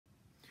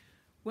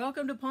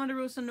Welcome to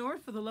Ponderosa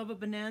North for the love of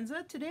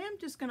Bonanza. Today I'm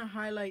just going to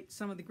highlight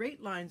some of the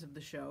great lines of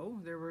the show.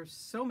 There were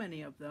so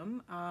many of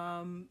them.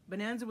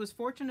 Bonanza was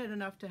fortunate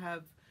enough to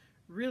have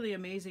really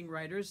amazing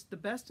writers, the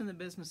best in the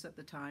business at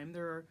the time.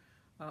 There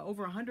are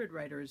over 100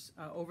 writers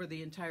over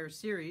the entire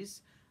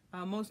series.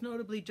 Most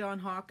notably John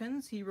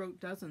Hawkins, he wrote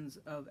dozens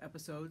of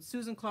episodes.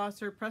 Susan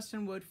Closser,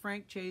 Preston Wood,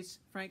 Frank Chase,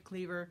 Frank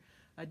Cleaver,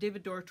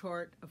 David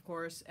Dortort, of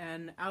course,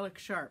 and Alex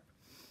Sharp.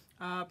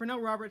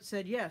 Pernell Roberts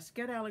said, yes,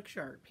 get Alex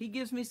Sharp. He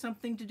gives me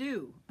something to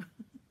do.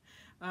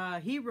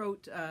 He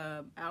wrote,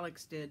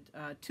 Alex did,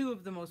 two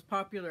of the most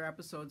popular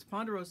episodes,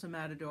 Ponderosa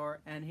Matador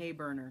and Hay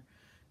Burner.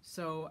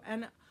 So,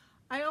 and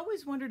I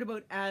always wondered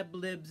about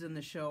ad-libs in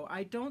the show.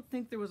 I don't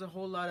think there was a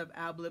whole lot of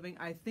ad-libbing.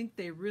 I think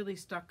they really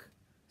stuck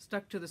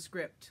to the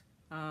script.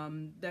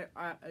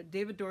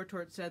 David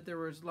Dortort said there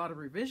was a lot of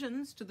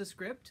revisions to the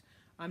script.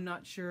 I'm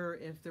not sure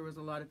if there was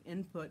a lot of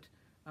input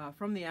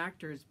from the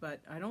actors, but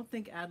I don't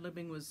think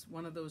ad-libbing was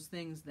one of those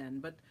things then.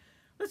 But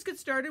let's get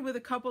started with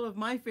a couple of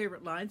my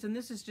favorite lines, and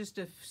this is just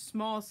a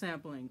small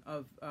sampling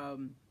of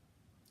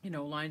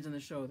lines in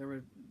the show. There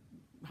were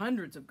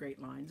hundreds of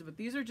great lines, but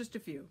these are just a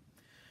few.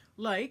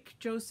 Like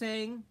Joe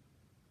saying,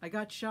 I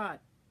got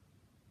shot.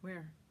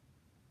 Where?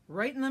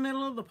 Right in the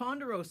middle of the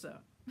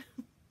Ponderosa.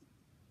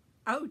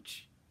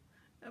 Ouch.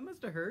 That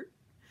must have hurt.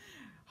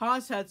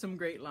 Haas had some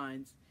great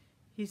lines.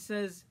 He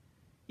says,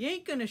 you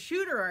ain't gonna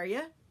shoot her, are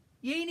you?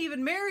 You ain't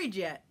even married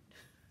yet.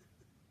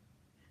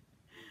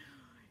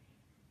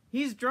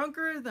 He's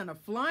drunker than a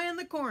fly in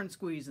the corn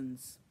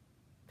squeezins.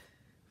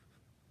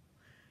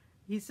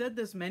 He said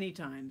this many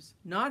times.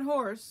 Not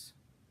horse,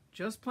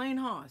 just plain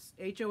hoss.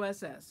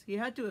 H-O-S-S. He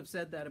had to have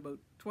said that about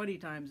 20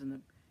 times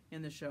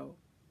in the show.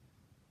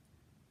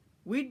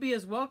 We'd be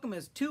as welcome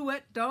as two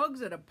wet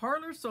dogs at a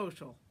parlor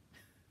social.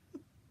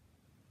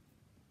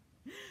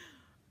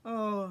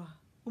 Oh,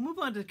 we'll move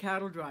on to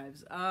cattle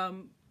drives.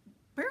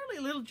 Apparently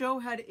Little Joe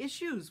had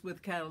issues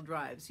with cattle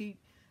drives.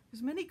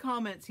 There's many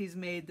comments he's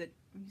made that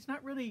he's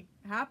not really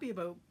happy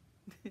about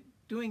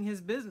doing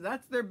his business.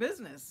 That's their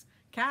business,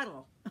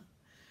 cattle.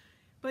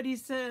 But he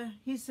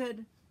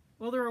said,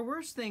 well, there are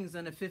worse things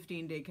than a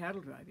 15-day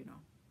cattle drive, you know.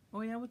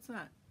 Oh yeah, what's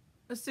that?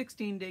 A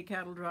 16-day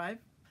cattle drive.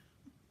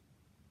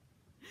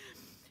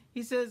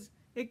 He says,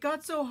 it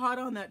got so hot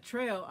on that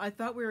trail, I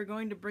thought we were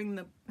going to bring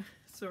the...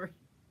 Sorry,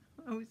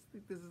 I always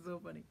think this is so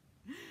funny.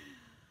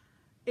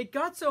 It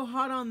got so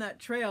hot on that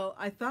trail,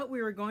 I thought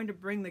we were going to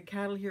bring the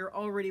cattle here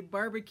already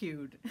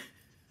barbecued.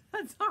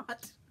 That's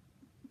hot.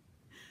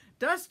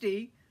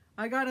 Dusty,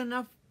 I got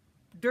enough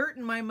dirt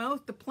in my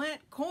mouth to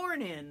plant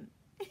corn in.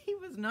 He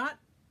was not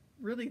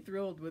really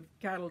thrilled with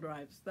cattle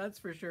drives, that's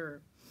for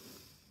sure.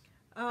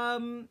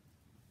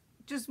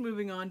 Just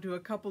moving on to a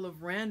couple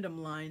of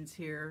random lines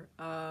here.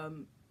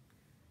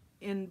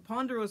 In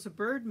Ponderosa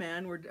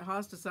Birdman, where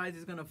Haas decides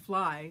he's going to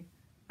fly,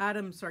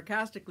 Adam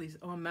sarcastically,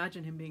 oh,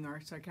 imagine him being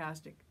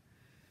sarcastic.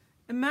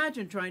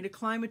 Imagine trying to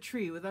climb a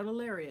tree without a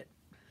lariat.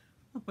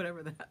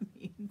 Whatever that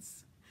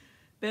means.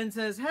 Ben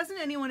says, hasn't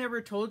anyone ever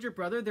told your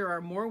brother there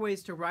are more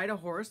ways to ride a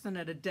horse than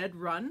at a dead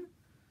run?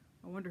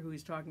 I wonder who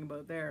he's talking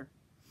about there.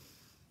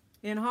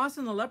 In Haas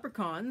and the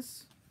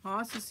Leprechauns,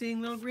 Haas is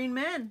seeing Little Green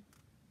Man.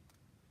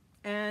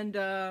 And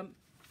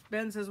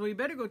Ben says, well, you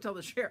better go tell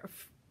the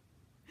sheriff.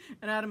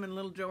 And Adam and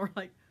Little Joe are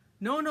like,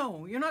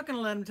 no, you're not going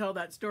to let him tell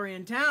that story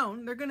in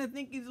town. They're going to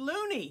think he's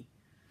loony.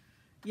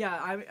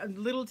 Yeah, a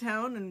little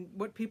town and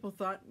what people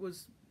thought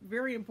was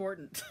very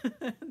important.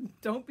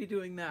 Don't be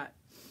doing that.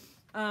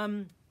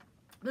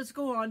 Let's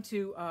go on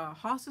to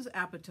Haas's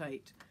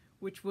appetite,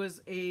 which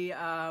was a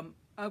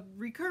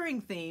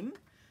recurring theme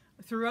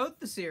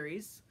throughout the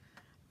series.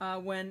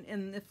 When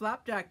in the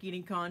flapjack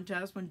eating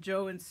contest, when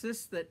Joe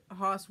insists that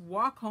Haas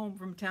walk home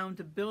from town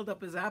to build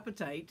up his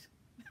appetite,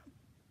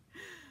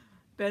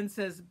 Ben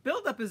says,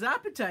 build up his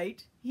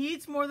appetite? He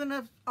eats more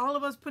than all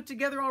of us put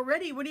together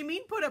already. What do you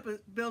mean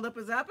build up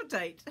his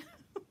appetite?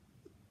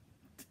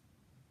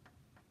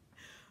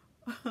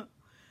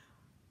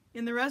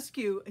 In the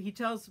rescue,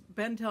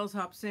 Ben tells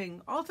Hop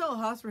Sing, I'll tell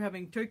Haas we're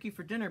having turkey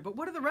for dinner, but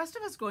what are the rest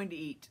of us going to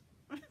eat?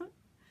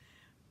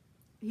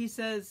 He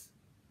says,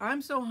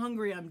 I'm so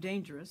hungry I'm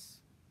dangerous.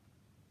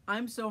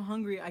 I'm so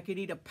hungry I could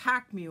eat a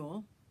pack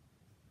mule.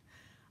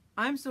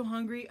 I'm so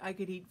hungry I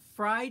could eat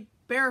fried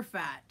bear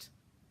fat.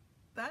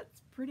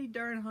 That's pretty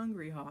darn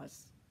hungry,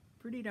 Haas.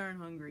 Pretty darn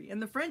hungry. And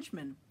The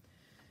Frenchman,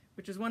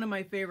 which is one of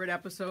my favorite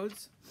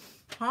episodes.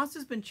 Haas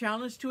has been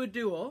challenged to a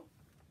duel,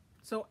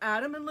 so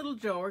Adam and Little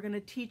Joe are going to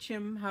teach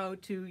him how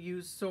to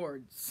use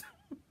swords.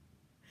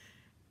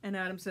 And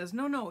Adam says,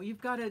 no, you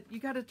got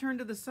to turn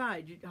to the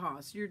side,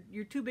 Haas.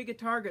 You're too big a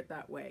target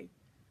that way.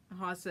 And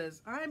Haas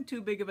says, I'm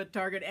too big of a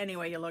target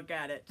anyway you look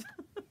at it.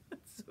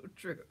 That's so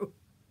true.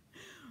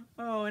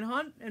 Oh,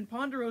 and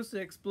Ponderosa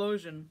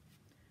Explosion,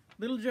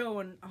 Little Joe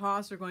and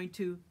Haas are going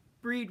to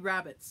breed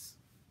rabbits,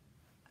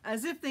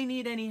 as if they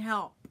need any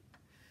help.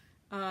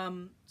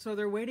 So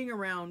they're waiting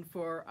around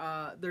for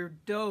their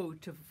doe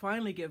to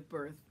finally give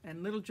birth.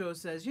 And Little Joe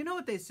says, you know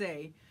what they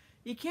say,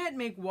 you can't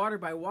make water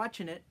by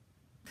watching it.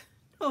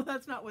 No,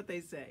 that's not what they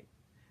say.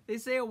 They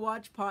say a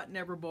watch pot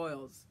never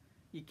boils.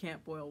 You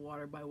can't boil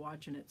water by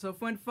watching it. So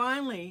when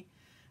finally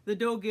the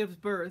doe gives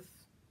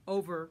birth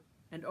over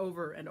and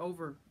over and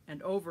over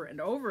and over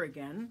and over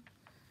again,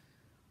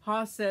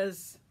 Haas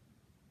says,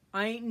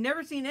 I ain't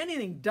never seen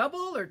anything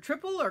double or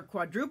triple or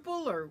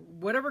quadruple or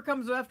whatever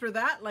comes after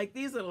that like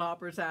these little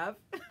hoppers have.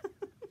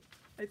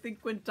 I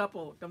think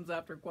quintuple comes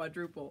after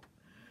quadruple.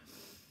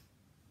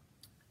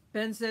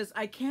 Ben says,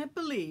 I can't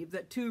believe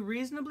that two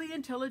reasonably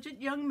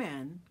intelligent young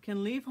men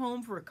can leave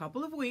home for a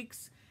couple of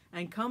weeks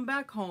and come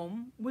back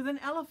home with an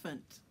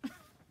elephant.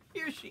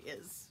 Here she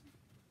is.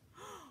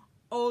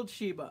 Old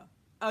Sheba.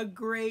 A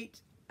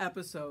great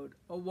episode.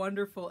 A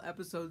wonderful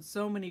episode.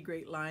 So many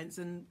great lines.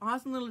 And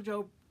Haas and Little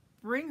Joe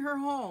bring her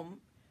home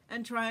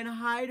and try and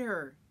hide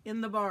her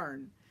in the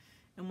barn.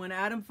 And when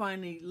Adam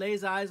finally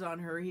lays eyes on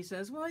her, he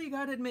says, well, you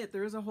got to admit,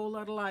 there is a whole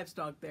lot of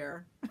livestock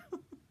there.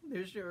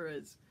 There sure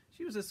is.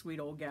 She was a sweet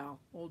old gal,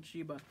 old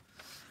Sheba.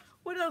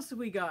 What else have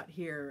we got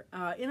here?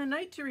 In A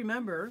Night to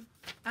Remember,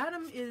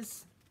 Adam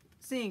is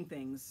seeing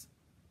things.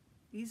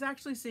 He's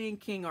actually seeing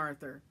King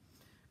Arthur.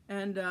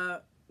 And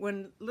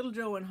when Little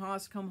Joe and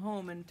Haas come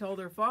home and tell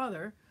their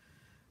father,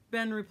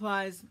 Ben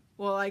replies,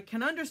 well, I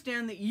can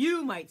understand that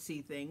you might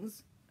see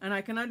things, and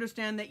I can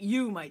understand that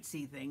you might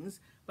see things,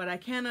 but I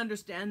can't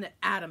understand that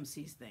Adam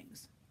sees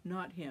things,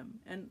 not him.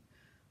 And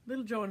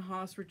Little Joe and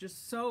Haas were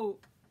just so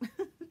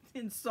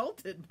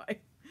insulted by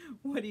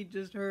what he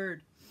just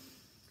heard.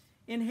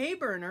 In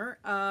Hayburner,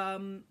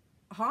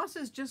 Haas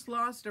has just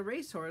lost a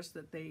racehorse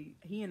that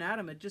he and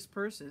Adam had just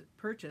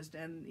purchased,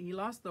 and he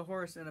lost the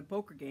horse in a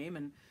poker game,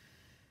 and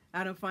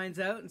Adam finds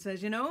out and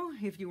says, you know,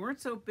 if you weren't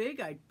so big,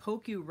 I'd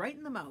poke you right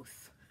in the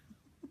mouth.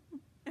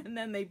 And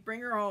then they bring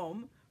her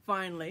home,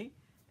 finally,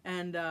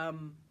 and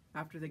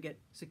after they get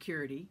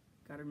security,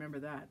 got to remember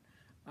that,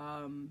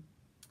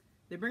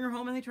 they bring her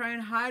home and they try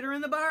and hide her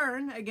in the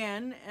barn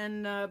again,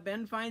 and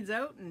Ben finds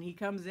out, and he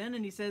comes in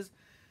and he says,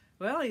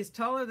 well, he's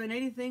taller than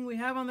anything we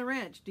have on the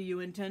ranch. Do you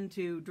intend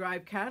to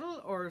drive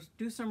cattle or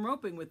do some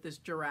roping with this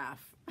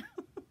giraffe?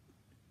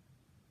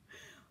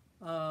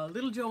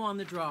 Little Joe on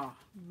the draw.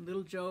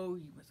 Little Joe,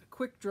 he was a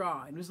quick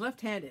draw and was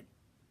left-handed.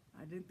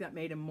 I think that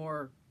made him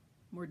more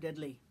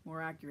deadly,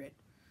 more accurate.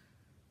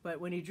 But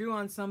when he drew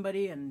on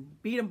somebody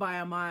and beat him by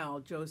a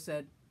mile, Joe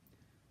said,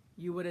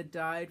 you would have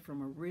died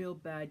from a real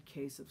bad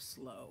case of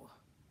slow.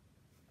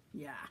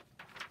 Yeah,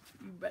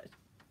 you bet.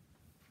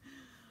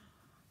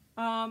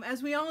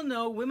 As we all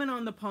know, women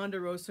on the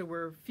Ponderosa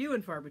were few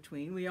and far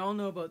between. We all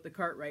know about the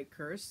Cartwright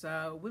curse.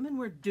 Women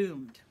were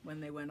doomed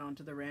when they went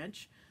onto the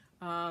ranch.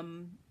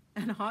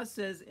 And Haas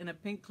says, in A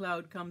Pink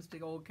Cloud Comes to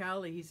Old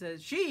Callie, he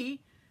says,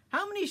 she?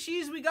 How many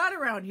she's we got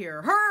around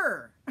here?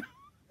 Her!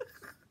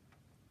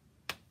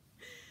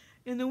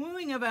 In The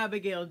Wooing of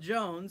Abigail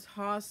Jones,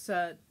 Haas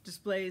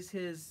displays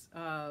his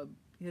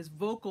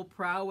vocal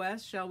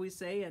prowess, shall we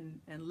say,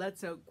 and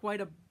lets out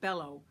quite a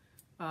bellow,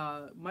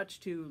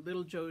 much to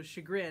Little Joe's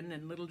chagrin.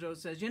 And Little Joe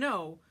says, you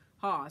know,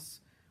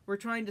 Haas, we're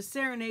trying to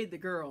serenade the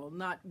girl,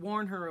 not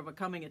warn her of a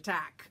coming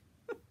attack.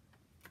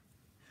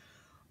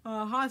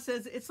 Haas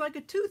says, it's like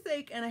a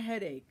toothache and a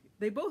headache.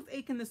 They both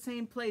ache in the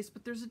same place,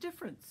 but there's a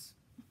difference.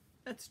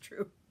 That's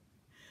true.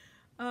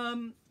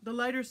 The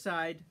lighter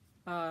side,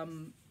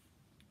 Adam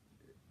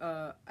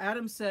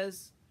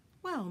says,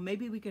 well,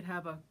 maybe we could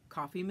have a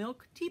coffee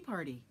milk tea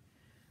party.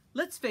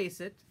 Let's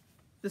face it,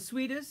 the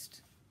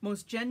sweetest,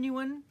 most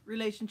genuine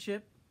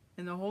relationship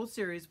in the whole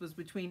series was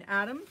between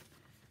Adam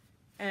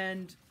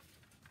and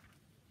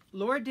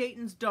Laura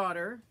Dayton's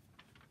daughter,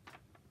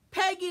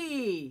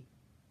 Peggy.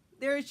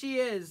 There she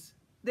is.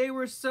 They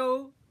were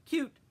so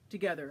cute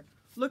together.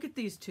 Look at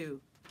these two.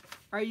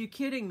 Are you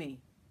kidding me?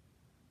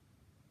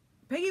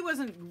 Peggy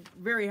wasn't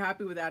very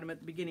happy with Adam at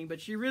the beginning,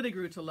 but she really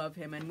grew to love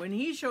him. And when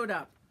he showed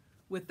up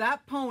with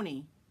that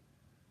pony,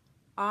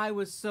 I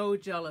was so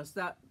jealous.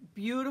 That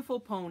beautiful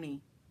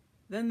pony.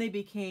 Then they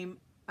became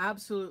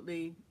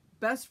absolutely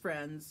best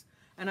friends.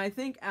 And I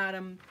think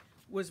Adam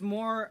was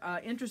more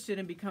interested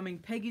in becoming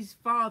Peggy's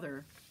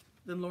father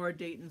than Laura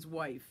Dayton's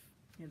wife.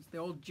 It's the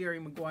old Jerry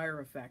Maguire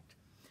effect.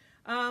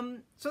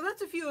 So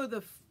that's a few of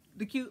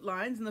the cute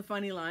lines and the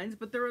funny lines,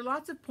 but there are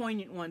lots of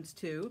poignant ones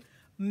too.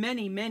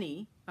 Many,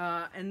 many.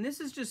 And this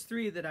is just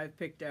 3 that I've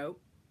picked out.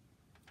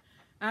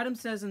 Adam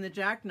says in The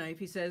Jackknife,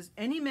 he says,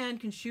 any man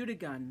can shoot a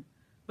gun,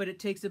 but it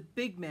takes a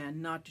big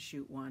man not to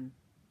shoot one.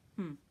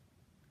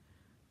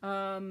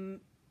 In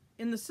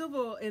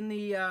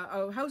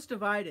the House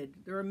Divided,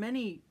 there are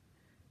many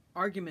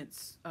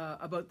arguments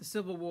about the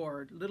Civil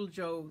War. Little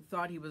Joe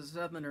thought he was a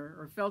Southerner,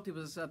 or felt he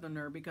was a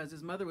Southerner, because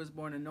his mother was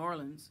born in New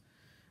Orleans,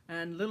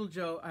 and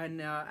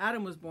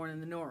Adam was born in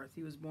the North.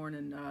 He was born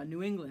in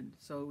New England,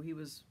 so he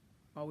was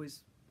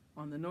always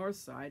on the North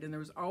side, and there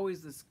was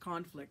always this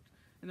conflict.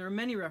 And there are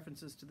many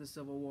references to the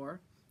Civil War.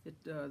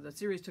 The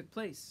series took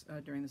place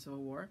during the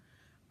Civil War,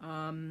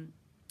 and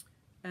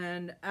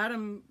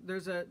Adam,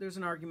 there's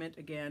an argument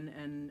again,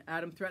 and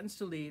Adam threatens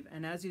to leave,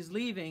 and as he's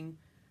leaving,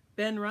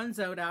 Ben runs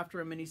out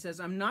after him and he says,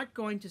 I'm not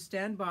going to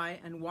stand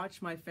by and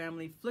watch my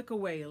family flick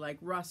away like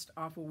rust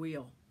off a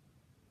wheel.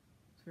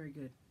 It's very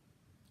good.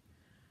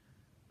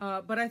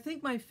 But I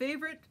think my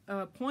favorite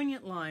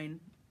poignant line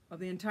of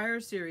the entire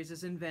series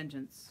is in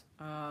Vengeance.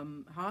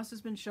 Haas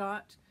has been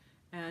shot,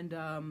 and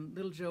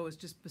little Joe is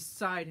just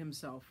beside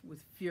himself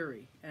with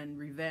fury and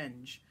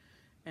revenge.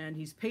 And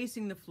he's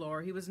pacing the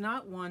floor. He was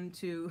not one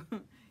to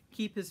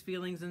keep his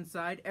feelings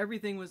inside.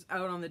 Everything was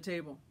out on the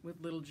table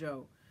with little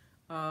Joe.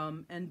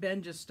 And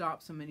Ben just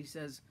stops him and he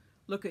says,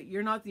 "Look,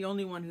 you're not the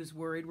only one who's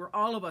worried.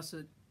 All of us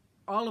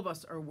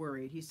are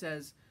worried." He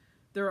says,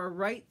 "There are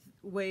right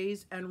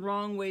ways and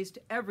wrong ways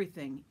to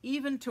everything,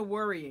 even to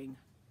worrying."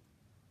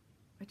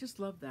 I just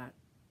love that.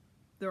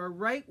 There are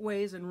right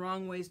ways and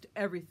wrong ways to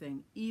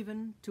everything,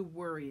 even to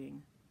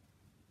worrying.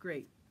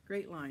 Great,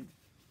 great line.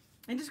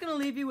 I'm just going to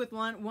leave you with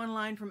one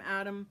line from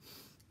Adam.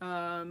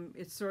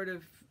 It sort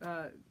of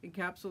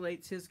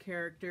encapsulates his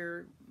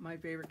character, my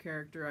favorite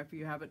character, if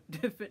you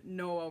haven't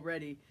know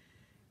already.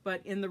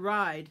 But in The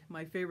Ride,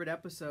 my favorite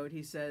episode,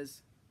 he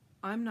says,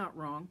 "I'm not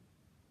wrong."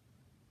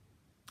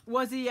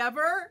 Was he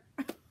ever?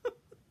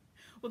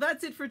 Well,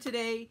 that's it for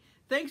today.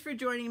 Thanks for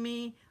joining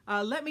me.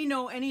 Let me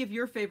know any of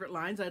your favorite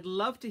lines. I'd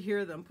love to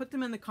hear them. Put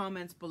them in the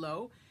comments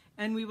below.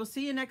 And we will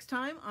see you next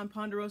time on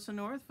Ponderosa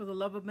North for the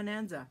love of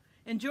Bonanza.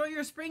 Enjoy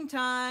your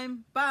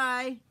springtime.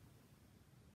 Bye.